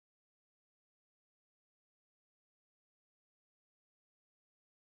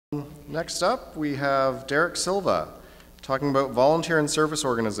Next up, we have Derek Silva talking about volunteer and service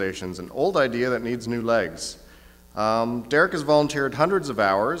organizations, an old idea that needs new legs. Derek has volunteered hundreds of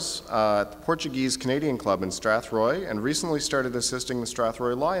hours at the Portuguese Canadian Club in Strathroy and recently started assisting the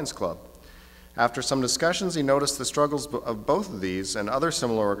Strathroy Lions Club. After some discussions, he noticed the struggles of both of these and other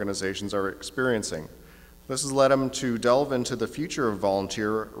similar organizations are experiencing. This has led him to delve into the future of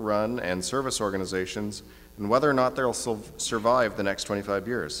volunteer-run and service organizations and whether or not they'll survive the next 25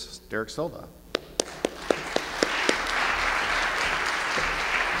 years. Derek Silva.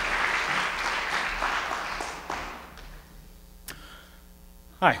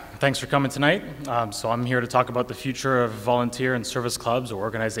 Hi, thanks for coming tonight. So I'm here to talk about the future of volunteer and service clubs or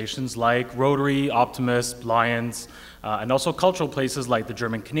organizations like Rotary, Optimist, Lions, and also cultural places like the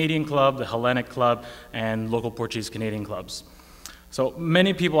German Canadian Club, the Hellenic Club, and local Portuguese Canadian clubs. So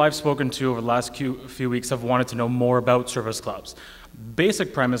many people I've spoken to over the last few weeks have wanted to know more about service clubs.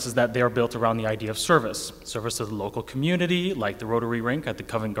 Basic premise is that they are built around the idea of service. Service to the local community, like the Rotary Rink at the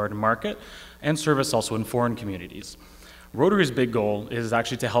Covent Garden Market, and service also in foreign communities. Rotary's big goal is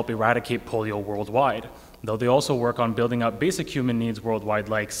actually to help eradicate polio worldwide, though they also work on building up basic human needs worldwide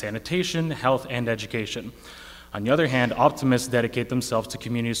like sanitation, health, and education. On the other hand, Optimists dedicate themselves to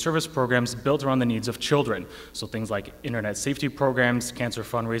community service programs built around the needs of children, so things like internet safety programs, cancer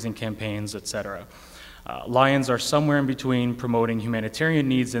fundraising campaigns, etc. Lions are somewhere in between, promoting humanitarian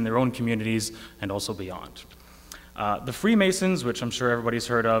needs in their own communities and also beyond. The Freemasons, which I'm sure everybody's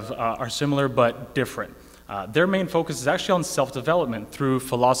heard of, are similar but different. Their main focus is actually on self-development through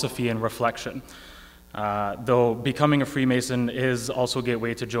philosophy and reflection, though becoming a Freemason is also a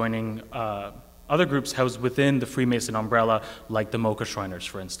gateway to joining other groups housed within the Freemason umbrella, like the Mocha Shriners,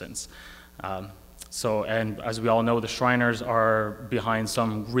 for instance. And as we all know, the Shriners are behind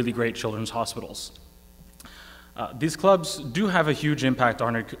some really great children's hospitals. These clubs do have a huge impact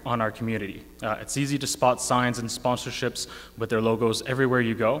on our community. It's easy to spot signs and sponsorships with their logos everywhere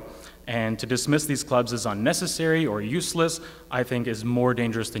you go, and to dismiss these clubs as unnecessary or useless, I think is more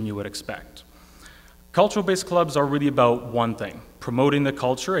dangerous than you would expect. Cultural-based clubs are really about one thing: promoting the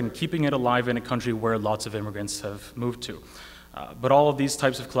culture and keeping it alive in a country where lots of immigrants have moved to. But all of these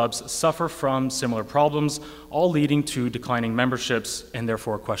types of clubs suffer from similar problems, all leading to declining memberships and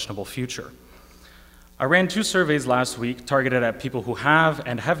therefore a questionable future. I ran 2 surveys last week targeted at people who have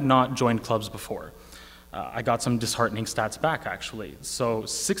and have not joined clubs before. I got some disheartening stats back, actually. So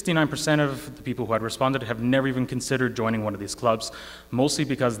 69% of the people who had responded have never even considered joining one of these clubs, mostly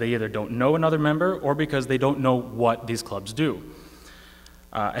because they either don't know another member or because they don't know what these clubs do.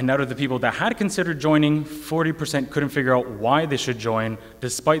 And out of the people that had considered joining, 40% couldn't figure out why they should join,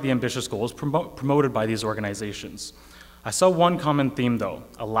 despite the ambitious goals promoted by these organizations. I saw one common theme, though: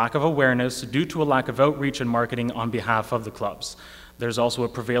 a lack of awareness due to a lack of outreach and marketing on behalf of the clubs. There's also a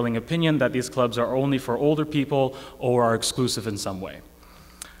prevailing opinion that these clubs are only for older people or are exclusive in some way.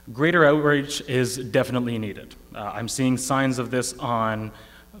 Greater outreach is definitely needed. I'm seeing signs of this on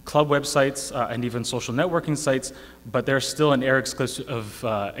club websites and even social networking sites, but there's still an air of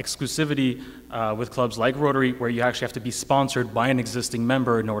exclusivity with clubs like Rotary, where you actually have to be sponsored by an existing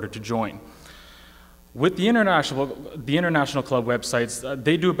member in order to join. With the international club websites,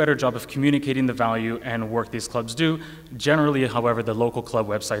 they do a better job of communicating the value and work these clubs do. Generally, however, the local club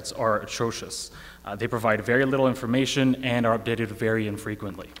websites are atrocious. They provide very little information and are updated very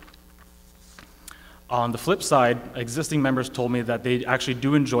infrequently. On the flip side, existing members told me that they actually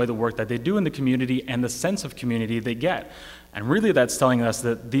do enjoy the work that they do in the community and the sense of community they get. And really that's telling us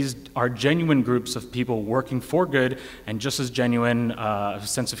that these are genuine groups of people working for good and just as genuine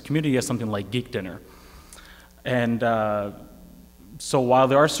sense of community as something like Geek Dinner. And so while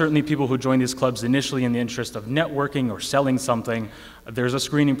there are certainly people who join these clubs initially in the interest of networking or selling something, there's a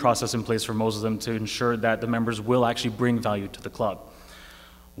screening process in place for most of them to ensure that the members will actually bring value to the club.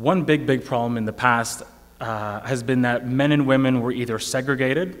 One big problem in the past has been that men and women were either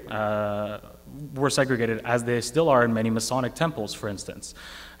segregated, as they still are in many Masonic temples, for instance.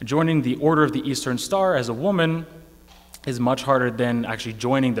 Joining the Order of the Eastern Star as a woman is much harder than actually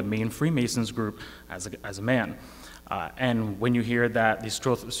joining the main Freemasons group as a man. And when you hear that the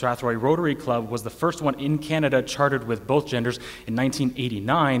Strathroy Rotary Club was the first one in Canada chartered with both genders in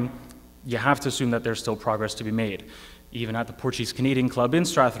 1989, you have to assume that there's still progress to be made. Even at the Portuguese Canadian Club in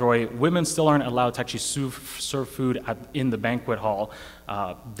Strathroy, women still aren't allowed to actually serve food in the banquet hall.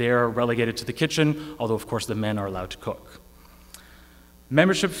 They're relegated to the kitchen, although of course the men are allowed to cook.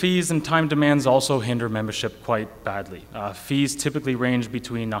 Membership fees and time demands also hinder membership quite badly. Fees typically range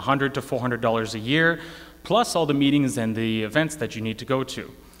between $100 to $400 a year, plus all the meetings and the events that you need to go to.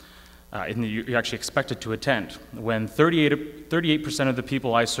 you're actually expected to attend. When 38% of the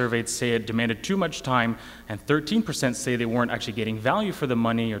people I surveyed say it demanded too much time, and 13% say they weren't actually getting value for the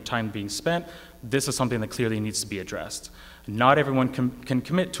money or time being spent, this is something that clearly needs to be addressed. Not everyone can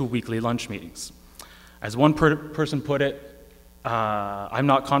commit to weekly lunch meetings. As one person put it, I'm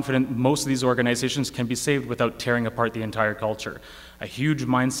not confident most of these organizations can be saved without tearing apart the entire culture. A huge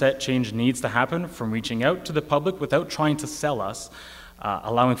mindset change needs to happen from reaching out to the public without trying to sell us,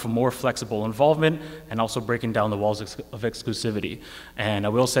 allowing for more flexible involvement, and also breaking down the walls of exclusivity. And I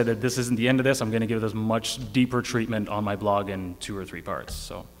will say that this isn't the end of this. I'm going to give this much deeper treatment on my blog in 2 or 3 parts.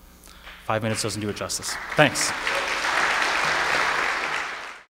 So 5 minutes doesn't do it justice. Thanks.